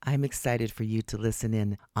I'm excited for you to listen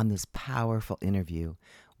in on this powerful interview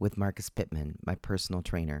with Marcus Pittman, my personal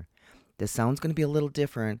trainer. The sound's going to be a little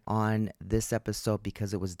different on this episode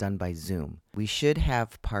because it was done by Zoom. We should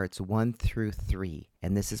have parts 1 through 3,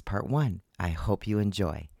 and this is part 1. I hope you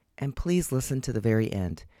enjoy. And please listen to the very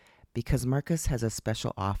end, because Marcus has a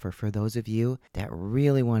special offer for those of you that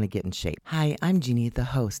really want to get in shape. Hi, I'm Jeannie, the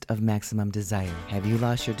host of Maximum Desire. Have you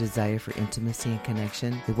lost your desire for intimacy and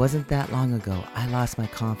connection? It wasn't that long ago I lost my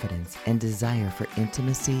confidence and desire for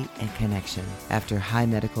intimacy and connection. After high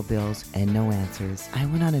medical bills and no answers, I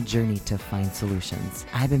went on a journey to find solutions.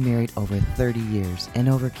 I've been married over 30 years and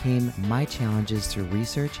overcame my challenges through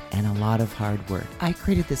research and a lot of hard work. I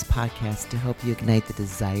created this podcast to help you ignite the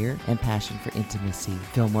desire and passion for intimacy,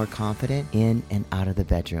 feel more confident in and out of the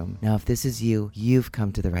bedroom. Now, if this is you, you've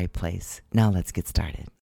come to the right place. Now let's get started.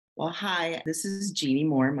 Well, hi, this is Jeannie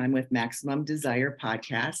Moore. I'm with Maximum Desire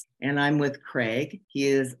Podcast, and I'm with Craig. He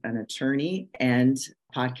is an attorney and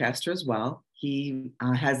podcaster as well. He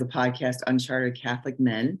has the podcast Uncharted Catholic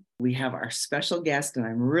Men. We have our special guest, and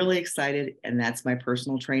I'm really excited, and that's my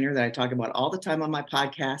personal trainer that I talk about all the time on my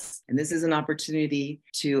podcast. And this is an opportunity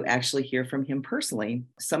to actually hear from him personally.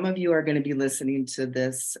 Some of you are going to be listening to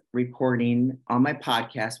this recording on my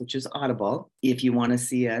podcast, which is Audible. If you want to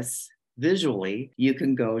see us visually, you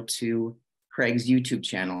can go to Craig's YouTube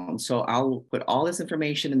channel. And so I'll put all this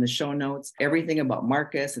information in the show notes, everything about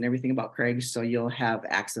Marcus and everything about Craig, so you'll have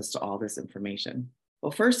access to all this information.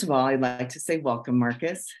 Well, first of all, I'd like to say welcome,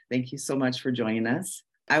 Marcus. Thank you so much for joining us.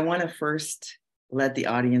 I want to first let the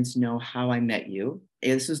audience know how I met you.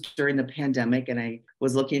 This was during the pandemic, and I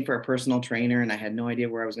was looking for a personal trainer, and I had no idea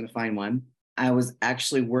where I was going to find one. I was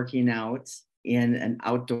actually working out in an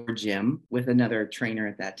outdoor gym with another trainer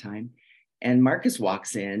at that time. And Marcus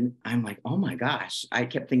walks in. I'm like, oh my gosh. I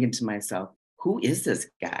kept thinking to myself, who is this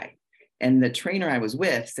guy? And the trainer I was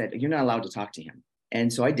with said, you're not allowed to talk to him.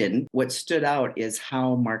 And so I didn't. What stood out is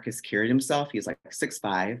how Marcus carried himself. He was like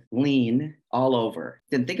 6'5", lean, all over.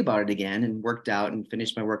 Didn't think about it again and worked out and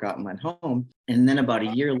finished my workout and went home. And then about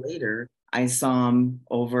a year later, I saw him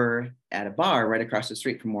over at a bar right across the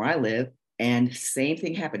street from where I live. And same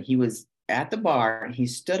thing happened. He was at the bar and he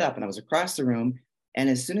stood up and I was across the room. And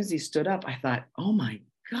as soon as he stood up, I thought, oh my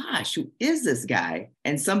gosh, who is this guy?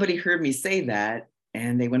 And somebody heard me say that,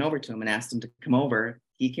 and they went over to him and asked him to come over.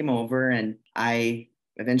 He came over, and I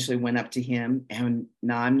eventually went up to him. And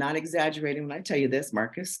now I'm not exaggerating when I tell you this.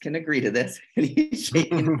 Marcus can agree to this. And he's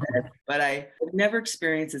shaking his head. But I've never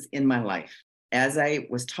experienced this in my life. As I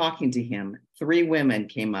was talking to him, 3 women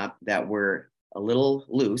came up that were a little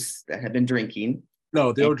loose, that had been drinking.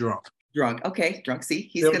 No, they were drunk. Drunk. Okay, drunk. See,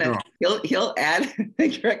 he'll add,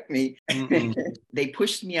 correct me. They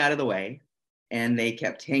pushed me out of the way and they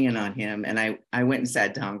kept hanging on him. And I went and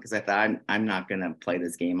sat down because I thought, I'm not going to play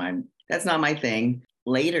this game. That's not my thing.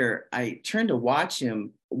 Later, I turned to watch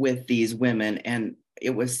him with these women, and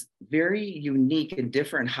it was very unique and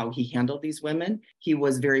different how he handled these women. He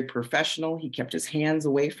was very professional. He kept his hands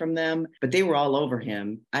away from them, but they were all over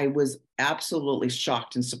him. I was absolutely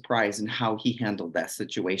shocked and surprised in how he handled that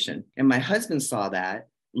situation. And my husband saw that.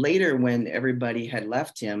 Later, when everybody had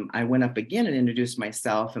left him, I went up again and introduced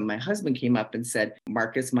myself. And my husband came up and said,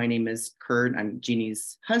 Marcus, my name is Kurt. I'm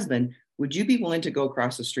Jeannie's husband. Would you be willing to go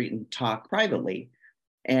across the street and talk privately?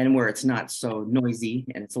 And where it's not so noisy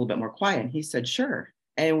and it's a little bit more quiet. And he said, sure.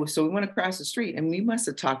 And so we went across the street and we must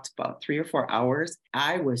have talked about 3 or 4 hours.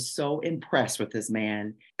 I was so impressed with this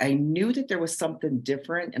man. I knew that there was something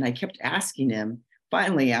different, and I kept asking him.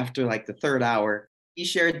 Finally, after like the 3rd hour, he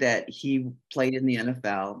shared that he played in the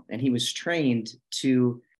NFL and he was trained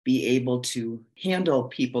to be able to handle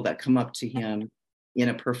people that come up to him in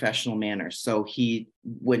a professional manner, so he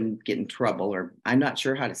wouldn't get in trouble. Or I'm not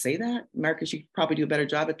sure how to say that. Marcus, you could probably do a better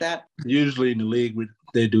job at that. Usually in the league,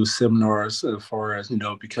 they do seminars as far as,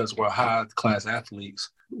 because we're high-class athletes,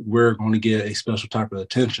 we're going to get a special type of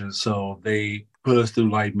attention. So they put us through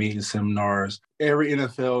like meeting seminars. Every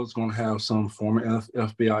NFL is going to have some former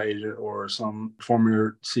FBI agent or some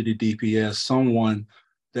former city DPS, someone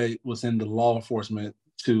that was in the law enforcement,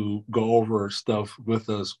 to go over stuff with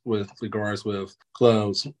us with regards with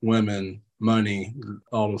clubs, women, money,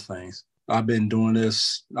 all those things. I've been doing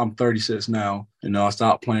this. I'm 36 now. I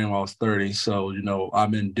stopped playing when I was 30. So,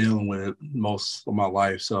 I've been dealing with it most of my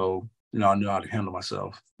life. So, I knew how to handle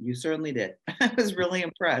myself. You certainly did. I was really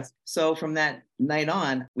impressed. So from that night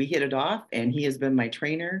on, we hit it off, and he has been my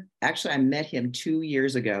trainer. Actually, I met him 2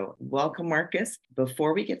 years ago. Welcome, Marcus.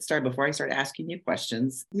 Before we get started, before I start asking you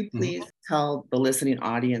questions, can you please tell the listening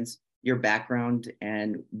audience your background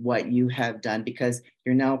and what you have done, because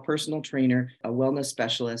you're now a personal trainer, a wellness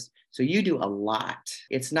specialist. So you do a lot.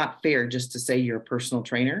 It's not fair just to say you're a personal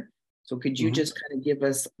trainer. So could you just kind of give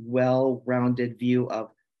us well-rounded view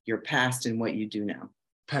of your past and what you do now?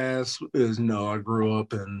 Past is, I grew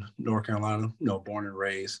up in North Carolina, born and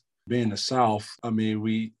raised. Being in the South,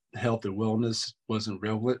 health and wellness wasn't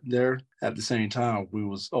relevant there. At the same time, we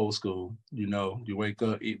was old school. You wake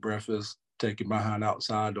up, eat breakfast, take your behind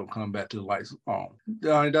outside, don't come back to the lights on.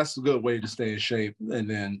 That's a good way to stay in shape. And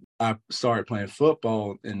then I started playing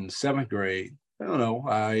football in 7th grade. I don't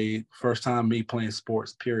know, first time me playing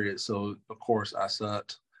sports, period. So of course I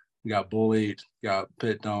sucked, got bullied, got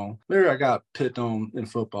picked on. Maybe I got picked on in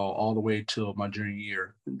football all the way till my junior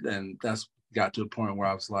year. And that's got to a point where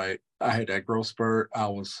I was like, I had that growth spurt. I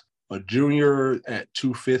was a junior at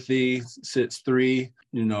 250, 6'3".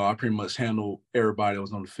 I pretty much handled everybody that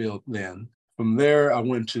was on the field then. From there, I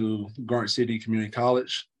went to Garden City Community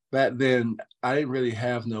College. Back then, I didn't really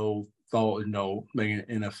have no thought in, making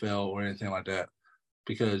an NFL or anything like that.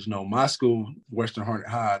 Because, my school, Western Hornet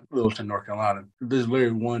High, Littleton, North Carolina, there's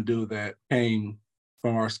literally one dude that came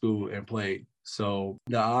from our school and played. So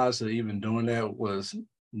the odds of even doing that was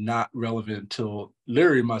not relevant until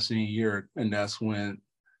literally my senior year. And that's when,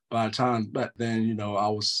 by the time back then, I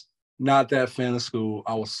was not that fan of school.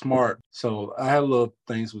 I was smart. So I had little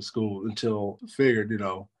things with school until I figured,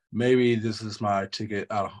 maybe this is my ticket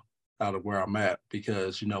out of where I'm at.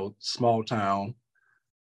 Because, small town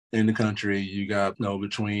in the country, you got,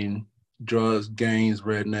 between drugs, gangs,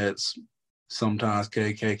 rednecks, sometimes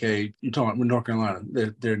KKK. You're talking about North Carolina,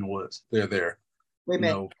 they're in the woods. They're there. Wait a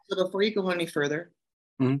minute. So before you go any further,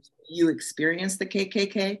 you experienced the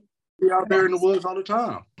KKK? We're out there in the woods all the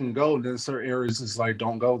time. You can go, and then certain areas it's like,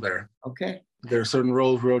 don't go there. Okay. There are certain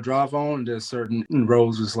roads we'll drive on, and there's certain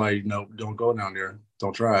roads it's like, no, don't go down there.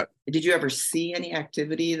 Don't try it. Did you ever see any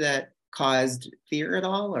activity that caused fear at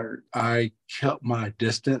all? Or I kept my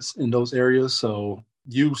distance in those areas. So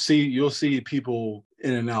you'll see people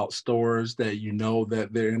in and out stores that that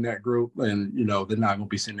they're in that group, and they're not gonna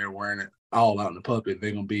be sitting there wearing it all out in the public.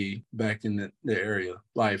 They're gonna be back in the area.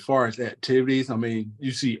 Like, as far as activities,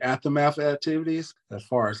 you see aftermath activities. As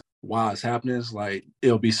far as why it's happening, it's like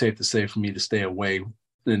it'll be safe to say for me to stay away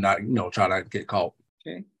and not try to get caught.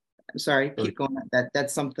 Okay, I'm sorry. Keep going.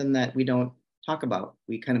 That's something that we don't talk about.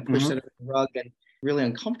 We kind of push it under the rug and really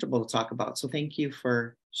uncomfortable to talk about. So thank you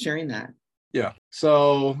for sharing that. Yeah.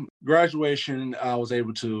 So graduation, I was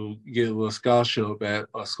able to get a little scholarship at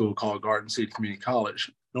a school called Garden City Community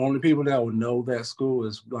College. The only people that would know that school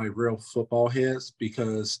is like real football heads,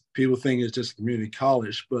 because people think it's just a community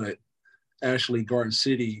college, but actually Garden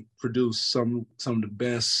City produced some of the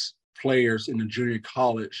best players in the junior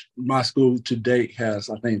college. My school to date has,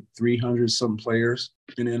 I think, 300 some players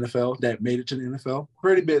in the NFL that made it to the NFL.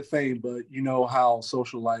 Pretty big thing, but you know how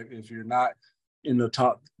social life, if you're not in the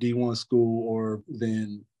top D1 school, or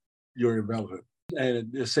then you're irrelevant. And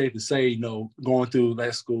it's safe to say, going through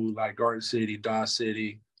that school like Garden City, Dodge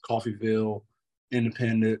City, Coffeyville,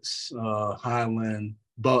 Independence, Highland,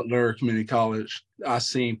 Butler Community College, I've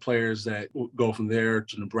seen players that go from there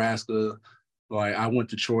to Nebraska. Like, I went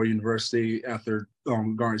to Troy University after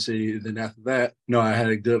Garden City. And then after that, I had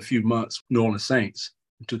a good few months New Orleans Saints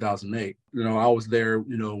in 2008. I was there,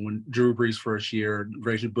 when Drew Brees' first year,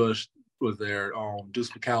 Reggie Bush was there,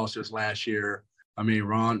 Deuce McAllister's last year.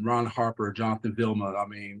 Ron Harper, Jonathan Vilma,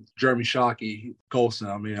 Jeremy Shockey,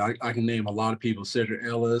 Colson. I can name a lot of people. Cedric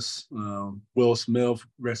Ellis, Will Smith,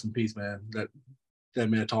 rest in peace, man. That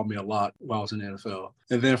man taught me a lot while I was in the NFL.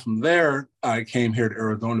 And then from there, I came here to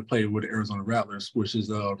Arizona to play with the Arizona Rattlers, which is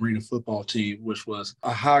the arena football team, which was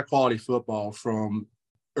a high quality football from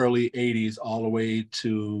early 80s all the way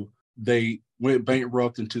to, they went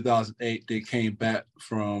bankrupt in 2008. They came back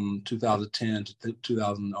from 2010 to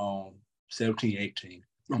 2017, 18.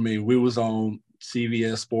 We was on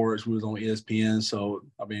CBS Sports, we was on ESPN. So,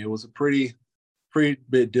 it was a pretty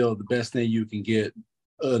big deal. The best thing you can get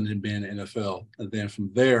other than being in the NFL. And then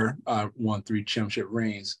from there, I won 3 championship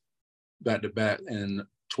rings back to back in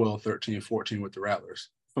 12, 13, 14 with the Rattlers.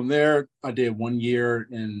 From there, I did 1 year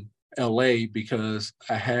in LA because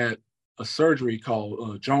I had a surgery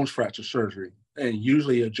called Jones fracture surgery. And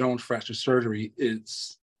usually a Jones fracture surgery,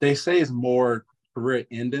 they say it's more career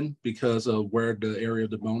ending because of where the area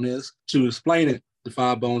of the bone is. To explain it, the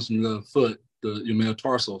 5 bones in the foot, your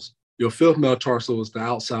metatarsals. Your 5th metatarsal is the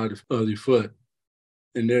outside of your foot.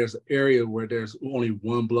 And there's an area where there's only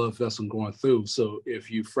one blood vessel going through. So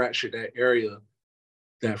if you fracture that area,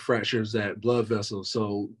 that fractures that blood vessel.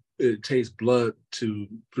 So it takes blood to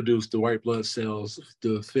produce the white blood cells,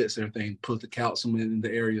 the fits, everything, put the calcium in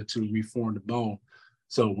the area to reform the bone.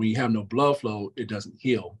 So when you have no blood flow, it doesn't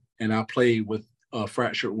heal. And I played with a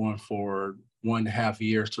fractured one for 1.5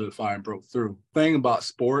 years till it finally broke through. Thing about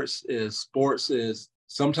sports is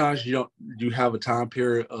sometimes you have a time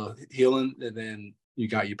period of healing and then you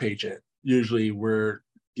got your paycheck. Usually we're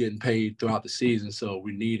getting paid throughout the season, so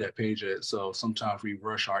we need that paycheck. So sometimes we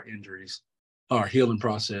rush our injuries, our healing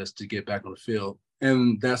process to get back on the field.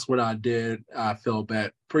 And that's what I did. I fell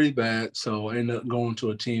back pretty bad. So I ended up going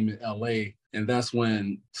to a team in LA. And that's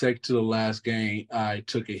when, second to the last game, I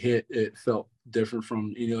took a hit. It felt different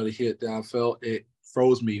from any other hit that I felt. It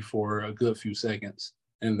froze me for a good few seconds.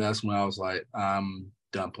 And that's when I was like, I'm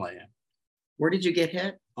done playing. Where did you get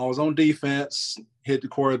hit? I was on defense, hit the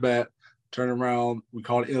quarterback, turn around. We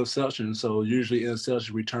call it interception. So usually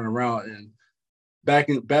interception, we turn around, and back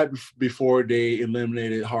before they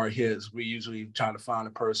eliminated hard hits, we usually try to find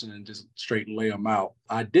a person and just straight lay them out.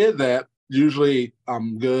 I did that. Usually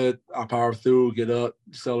I'm good. I power through, get up,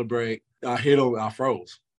 celebrate. I hit them, I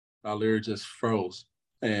froze. I literally just froze.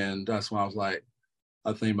 And that's when I was like,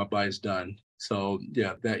 I think my body's done. So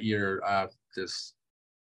yeah, that year I just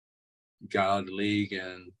got out of the league.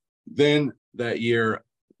 And then that year,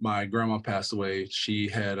 my grandma passed away. She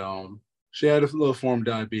had a little form of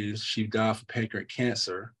diabetes. She died from pancreatic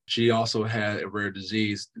cancer. She also had a rare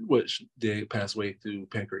disease, which did pass away through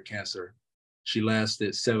pancreatic cancer. She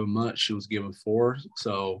lasted 7 months. She was given 4.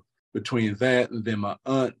 So between that and then my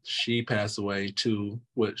aunt, she passed away too,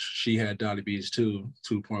 which she had diabetes too,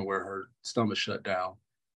 to the point where her stomach shut down.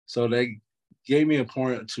 So they gave me a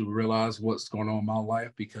point to realize what's going on in my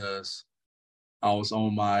life, because I was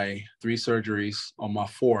on my 3 surgeries on my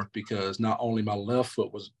 4th, because not only my left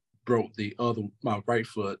foot was broke, my right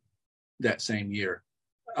foot that same year.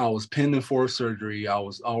 I was pending for surgery. I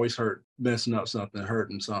was always hurt, messing up something,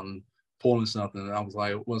 hurting something, pulling something. And I was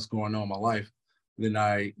like, what's going on in my life? Then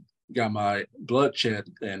I got my blood checked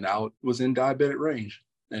and I was in diabetic range.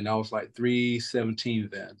 And I was like 317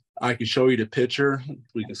 then. I can show you the picture.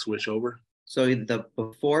 We can switch over. So the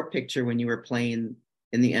before picture when you were playing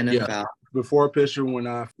in the NFL. Yeah. Before picture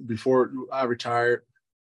before I retired,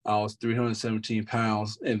 I was 317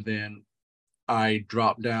 pounds. And then I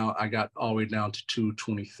dropped down. I got all the way down to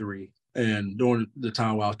 223. And during the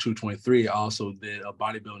time while I was 223, I also did a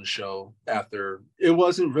bodybuilding show after. It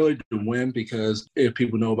wasn't really to win, because if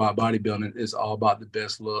people know about bodybuilding, it's all about the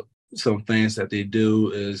best look. Some things that they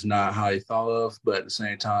do is not how they thought of, but at the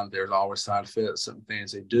same time, there's always side effects, some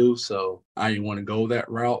things they do. So I didn't want to go that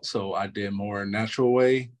route. So I did more natural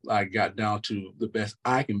way. I got down to the best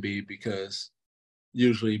I can be, because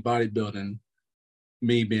usually bodybuilding,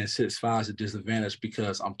 me being 6'5" is a disadvantage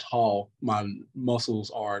because I'm tall. My muscles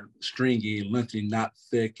are stringy, lengthy, not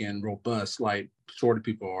thick and robust like shorter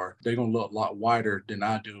people are. They're going to look a lot wider than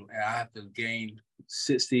I do. And I have to gain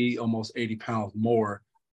 60, almost 80 pounds more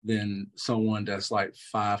than someone that's like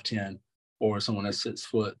 5'10" or someone that's 6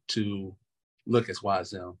 foot to look as wide as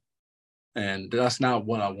them. And that's not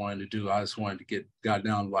what I wanted to do. I just wanted to got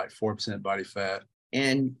down to like 4% body fat.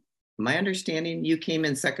 And my understanding, you came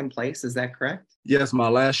in second place. Is that correct? Yes, my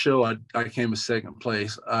last show, I came in second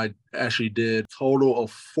place. I actually did a total of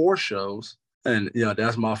 4 shows. And yeah,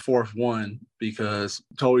 that's my 4th one, because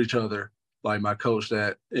we told each other, like my coach,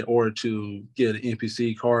 that in order to get an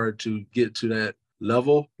NPC card to get to that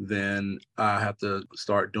level, then I have to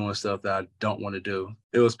start doing stuff that I don't want to do.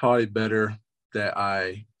 It was probably better that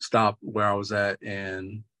I stop where I was at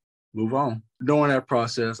and move on. During that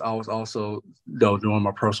process, I was also doing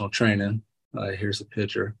my personal training. Here's a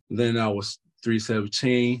picture. Then I was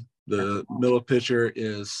 317. The middle picture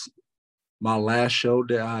is my last show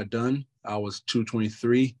that I had done. I was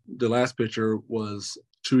 223. The last picture was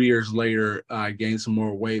 2 years later. I gained some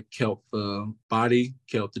more weight, kept the body,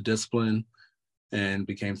 kept the discipline, and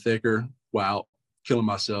became thicker while killing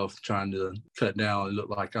myself trying to cut down and look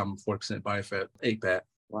like I'm 40% body fat, 8-pack.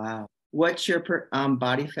 Wow. What's your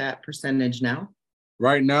body fat percentage now?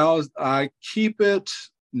 Right now, I keep it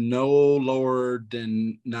no lower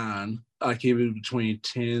than 9. I keep it between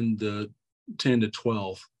 10 to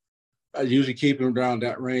 12. I usually keep it around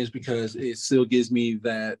that range because it still gives me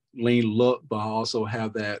that lean look, but I also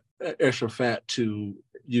have that extra fat to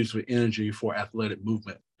use for energy for athletic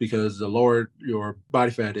movement. Because the lower your body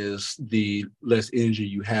fat is, the less energy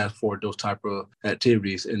you have for those type of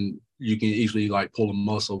activities. And you can easily like pull a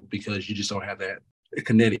muscle because you just don't have that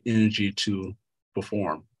kinetic energy to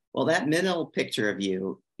perform. Well, that middle picture of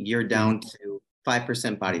you're down to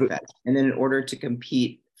 5% body fat. And then in order to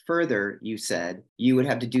compete further, you said you would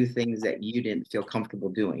have to do things that you didn't feel comfortable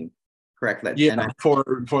doing. correct? Yeah, And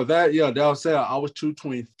for that, yeah, that was said. I was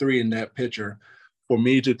 223 in that picture. For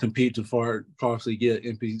me to compete to possibly get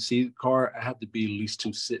an NPC card, I have to be at least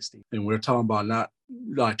 260. And we're talking about not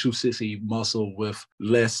like 260 muscle with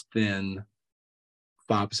less than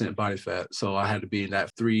 5% body fat. So I had to be in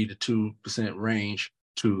that 3 to 2% range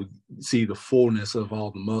to see the fullness of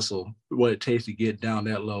all the muscle. What it takes to get down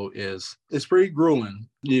that low it's pretty grueling.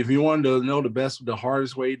 If you want to know the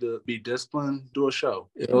hardest way to be disciplined, do a show.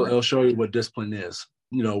 It'll show you what discipline is.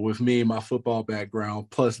 With me, my football background,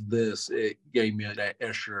 plus this, it gave me that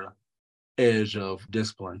extra edge of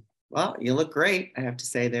discipline. Well, you look great, I have to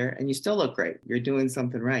say there, and you still look great. You're doing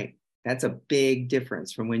something right. That's a big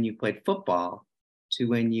difference from when you played football to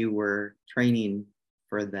when you were training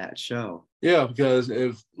for that show. Yeah, because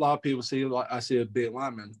if a lot of people see, like I see a big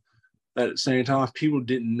lineman, at the same time, people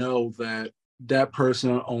didn't know that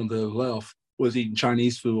person on the left was eating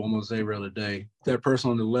Chinese food almost every other day. That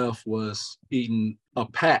person on the left was eating a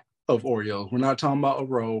pack of Oreos. We're not talking about a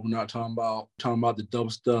roll. We're not talking about the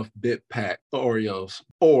double stuffed bit pack of Oreos.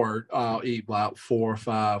 Or I'll eat about 4 or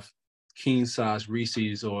 5 king size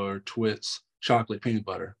Reese's or Twix chocolate peanut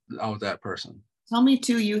butter. I was that person. Tell me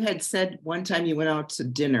too, you had said one time you went out to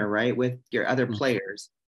dinner, right, with your other players,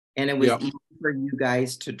 and it was easy for you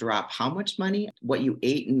guys to drop how much money, what you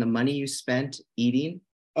ate and the money you spent eating?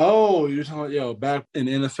 Oh, you're talking, back in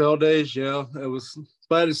NFL days, yeah, it was.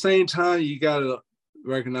 But at the same time, you got to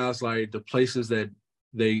recognize like the places that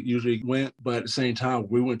they usually went. But at the same time,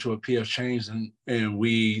 we went to a PF Change and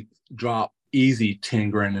we dropped easy 10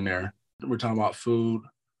 grand in there. We're talking about food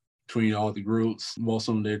between all the groups. Most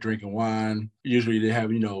of them, they're drinking wine. Usually they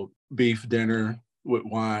have, beef dinner with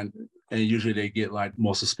wine. And usually they get like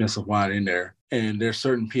most expensive wine in there. And there's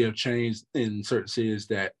certain PF chains in certain cities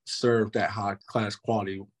that serve that high class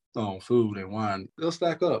quality food and wine. They'll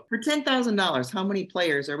stack up. For $10,000, how many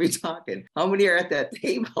players are we talking? How many are at that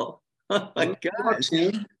table? Oh my gosh.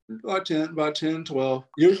 About 10, 12.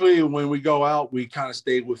 Usually when we go out, we kind of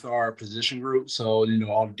stay with our position group. So,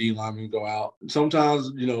 all the D linemen go out.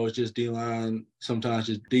 Sometimes, it's just D line, sometimes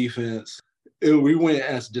just defense. We went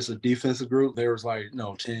as just a defensive group. There was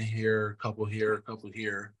 10 here, a couple here, a couple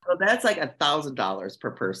here. So that's like $1,000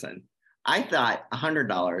 per person. I thought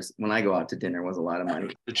 $100 when I go out to dinner was a lot of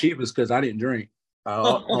money. The cheapest because I didn't drink.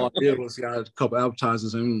 All I did was got a couple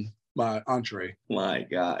appetizers and my entree. My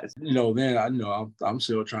gosh. Then I'm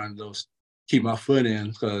still trying to keep my foot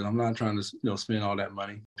in because I'm not trying to spend all that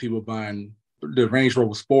money. People buying the Range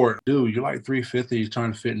Rover Sport, dude, you're like 350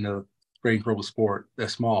 trying to fit in the Range Rover Sport.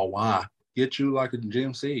 That's small. Why? Get you like a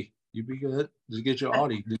GMC. You'd be good. Just get your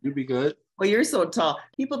Audi. You'd be good. Well, you're so tall.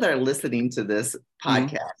 People that are listening to this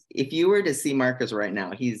podcast, if you were to see Marcus right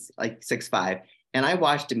now, he's like 6'5", and I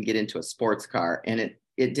watched him get into a sports car, and it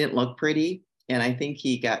didn't look pretty. And I think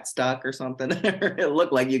he got stuck or something. It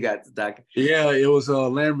looked like you got stuck. Yeah, it was a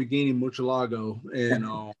Lamborghini Murcielago,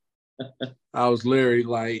 and I was literally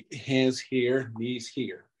like hands here, knees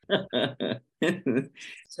here.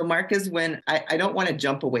 So Marcus, when I don't want to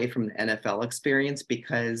jump away from the NFL experience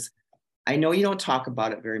because I know you don't talk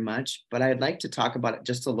about it very much, but I'd like to talk about it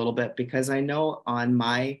just a little bit because I know on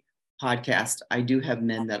my podcast, I do have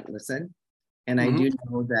men that listen, and I do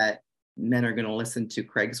know that men are going to listen to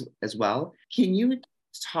Craig's as well. Can you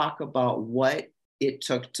talk about what it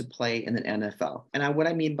took to play in the NFL? And what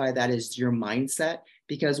I mean by that is your mindset,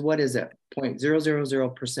 because what is it?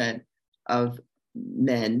 0.000% of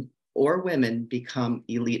men or women become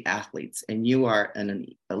elite athletes, and you are an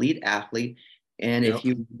elite athlete. And if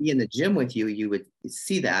you be in the gym with you, you would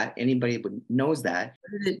see that. Anybody knows that.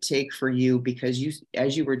 What did it take for you? Because you,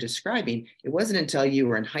 as you were describing, it wasn't until you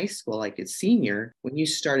were in high school, like a senior, when you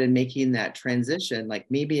started making that transition, like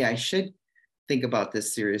maybe I should think about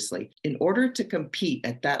this seriously. In order to compete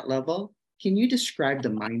at that level, can you describe the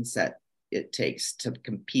mindset it takes to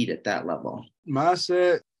compete at that level?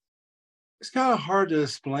 Mindset, it's kind of hard to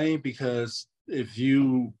explain because if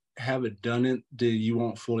you haven't done it, then you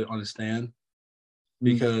won't fully understand.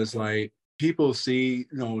 Because like people see,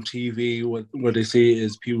 on TV, what they see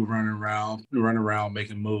is people running around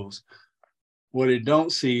making moves. What they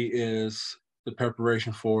don't see is the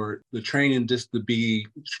preparation for it, the training just to be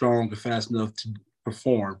strong and fast enough to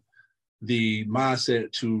perform, the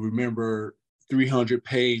mindset to remember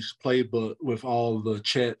 300-page playbook with all the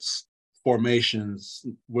checks, formations.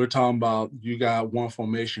 We're talking about you got one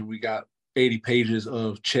formation, we got 80 pages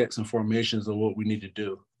of checks and formations of what we need to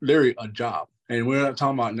do. Literally a job. And we're not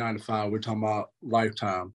talking about 9 to 5. We're talking about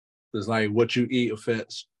lifetime. It's like what you eat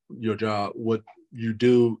affects your job. What you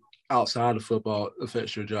do outside of football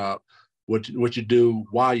affects your job. What you do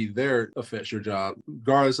while you're there affects your job.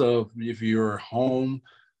 Regardless of if you're home,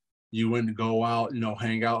 You wouldn't go out,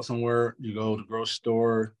 hang out somewhere, you go to the grocery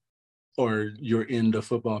store, or you're in the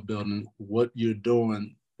football building. What you're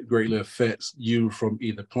doing greatly affects you from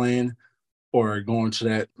either playing or going to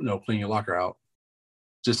that, clean your locker out.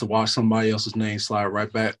 Just to watch somebody else's name slide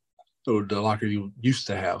right back to the locker you used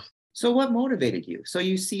to have. So what motivated you? So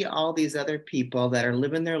you see all these other people that are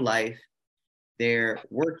living their life, they're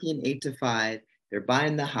working 8 to 5, they're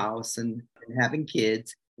buying the house and having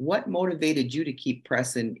kids. What motivated you to keep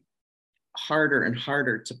pressing harder and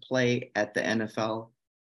harder to play at the NFL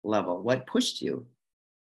level? What pushed you?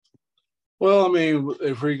 Well, I mean,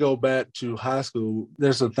 if we go back to high school,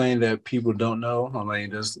 there's a thing that people don't know. I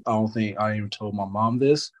mean, I don't think I even told my mom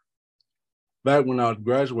this. Back when I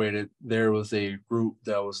graduated, there was a group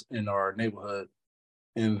that was in our neighborhood,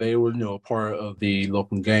 and they were, part of the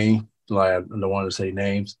local gang. Like, I don't want to say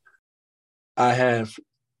names. I have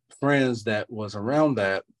friends that was around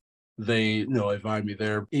that. They, invited me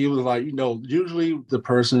there. He was like, usually the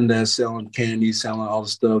person that's selling candy, selling all the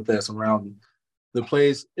stuff that's around the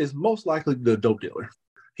place is most likely the dope dealer.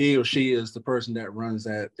 He or she is the person that runs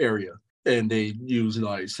that area. And they use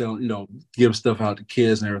like selling, give stuff out to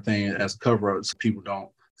kids and everything as cover up so people don't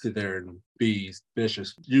sit there and be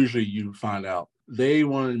vicious. Usually you find out. They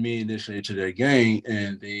wanted me initially to their gang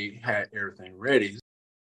and they had everything ready.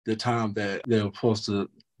 The time that they were supposed to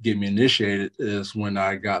get me initiated is when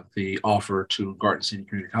I got the offer to Garden City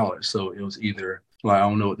Community College. So it was either like, I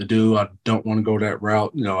don't know what to do. I don't want to go that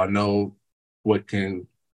route. I know what can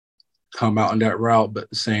come out in that route, but at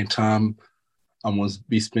the same time, I'm going to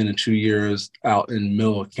be spending 2 years out in the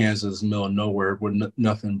middle of Kansas, middle of nowhere, with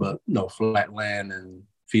nothing but flat land and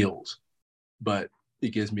fields. But it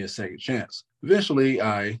gives me a second chance. Eventually,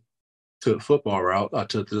 I took football route. I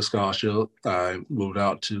took the scholarship. I moved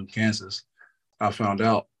out to Kansas. I found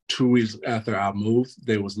out 2 weeks after I moved,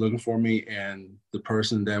 they was looking for me, and the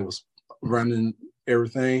person that was running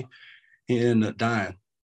everything, he ended up dying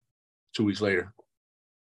 2 weeks later.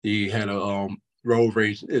 He had a road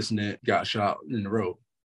rage incident, got shot in the road.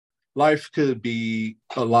 Life could be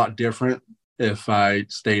a lot different if I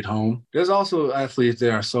stayed home. There's also athletes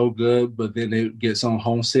that are so good, but then they get so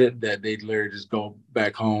homesick that they literally just go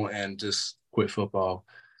back home and just quit football.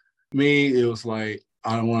 Me, it was like,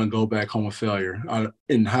 I don't want to go back home with failure.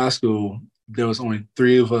 In high school, there was only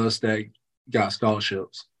 3 of us that got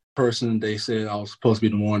scholarships. Person, they said I was supposed to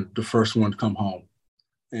be the first one to come home.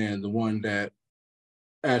 And the one that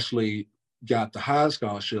actually got the high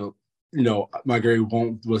scholarship, my grade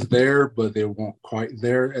was there, but they weren't quite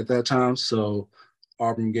there at that time. So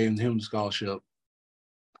Auburn gave him the scholarship.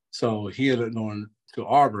 So he ended up going to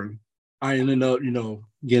Auburn. I ended up,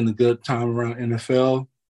 getting a good time around NFL.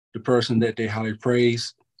 The person that they highly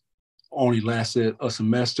praised only lasted a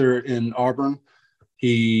semester in Auburn.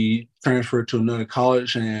 He transferred to another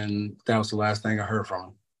college, and that was the last thing I heard from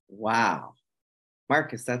him. Wow.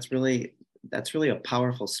 Marcus, that's really a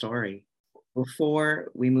powerful story.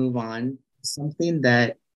 Before we move on,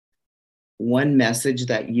 one message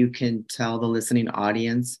that you can tell the listening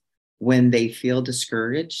audience when they feel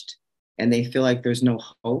discouraged and they feel like there's no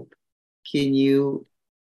hope, can you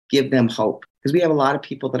give them hope? Because we have a lot of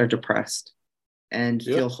people that are depressed and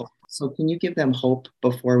feel hope. So can you give them hope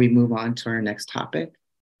before we move on to our next topic?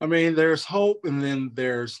 I mean, there's hope, and then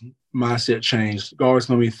there's mindset change. There are always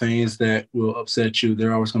going to be things that will upset you.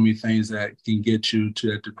 There are always going to be things that can get you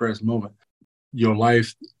to that depressed moment. Your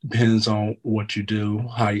life depends on what you do,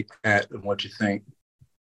 how you act, and what you think.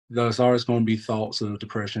 There's always going to be thoughts of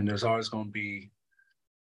depression. There's always going to be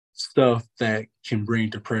stuff that can bring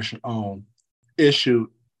depression on. Issue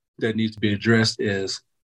that needs to be addressed is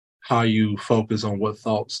how you focus on what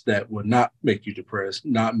thoughts that would not make you depressed,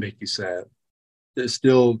 not make you sad. It's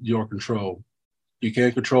still your control. You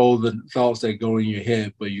can't control the thoughts that go in your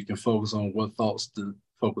head, but you can focus on what thoughts to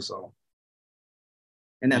focus on.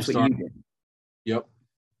 And that's what you did.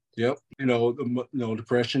 Yep.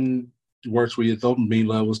 Depression works with your dopamine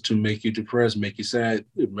levels to make you depressed, make you sad.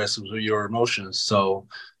 It messes with your emotions. So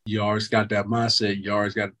you always got that mindset. You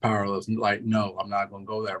always got the power of like, no, I'm not going to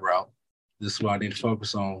go that route. This is what I need to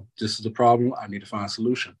focus on. This is the problem. I need to find a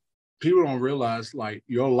solution. People don't realize like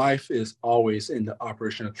your life is always in the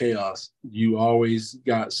operation of chaos. You always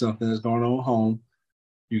got something that's going on at home.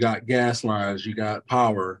 You got gas lines, you got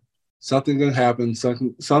power. Something can happen.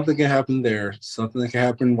 Something can happen there. Something can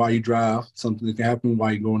happen while you drive. Something can happen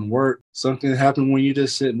while you're going to work. Something can happen when you're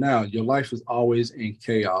just sitting down. Your life is always in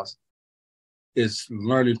chaos. It's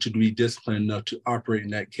learning to be disciplined enough to operate in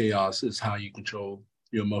that chaos is how you control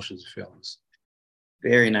your emotions and feelings.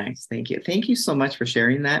 Very nice. Thank you. Thank you so much for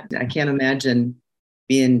sharing that. I can't imagine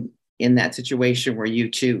being in that situation where you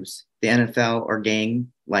choose. the NFL or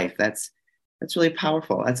gang life. That's really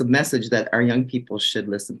powerful. That's a message that our young people should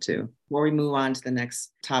listen to. Before we move on to the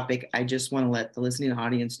next topic, I just want to let the listening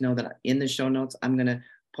audience know that in the show notes, I'm going to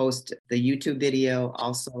post the YouTube video,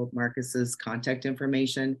 also Marcus's contact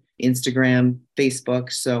information, Instagram,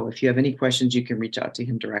 Facebook. So if you have any questions, you can reach out to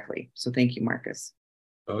him directly. So thank you, Marcus.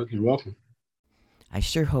 Oh, you're welcome. I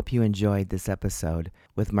sure hope you enjoyed this episode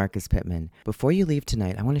with Marcus Pittman. Before you leave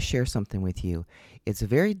tonight, I want to share something with you. It's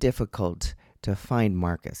very difficult to find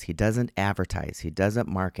Marcus. He doesn't advertise. He doesn't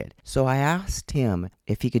market. So I asked him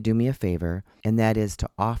if he could do me a favor, and that is to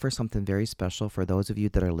offer something very special for those of you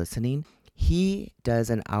that are listening. He does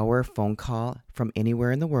an hour phone call from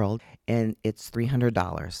anywhere in the world, and it's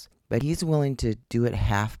 $300. But he's willing to do it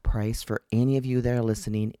half price for any of you that are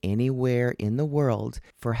listening anywhere in the world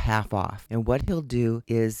for half off. And what he'll do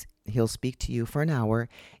is he'll speak to you for an hour,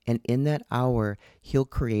 and in that hour, he'll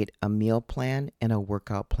create a meal plan and a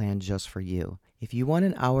workout plan just for you. If you want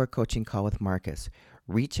an hour coaching call with Marcus,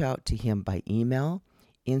 reach out to him by email,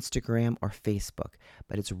 Instagram, or Facebook.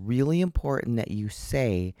 But it's really important that you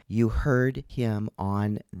say you heard him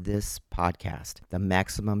on this podcast, the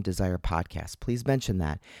Maximum Desire podcast. Please mention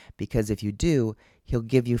that, because if you do, he'll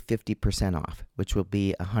give you 50% off, which will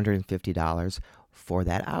be $150 for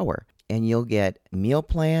that hour. And you'll get meal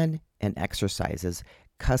plan and exercises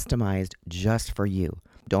customized just for you.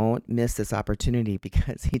 Don't miss this opportunity,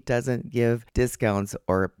 because he doesn't give discounts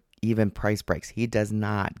or even price breaks. He does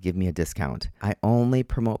not give me a discount. I only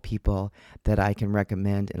promote people that I can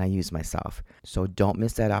recommend, and I use myself. So don't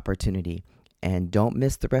miss that opportunity, and don't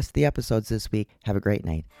miss the rest of the episodes this week. Have a great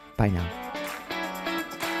night. Bye now.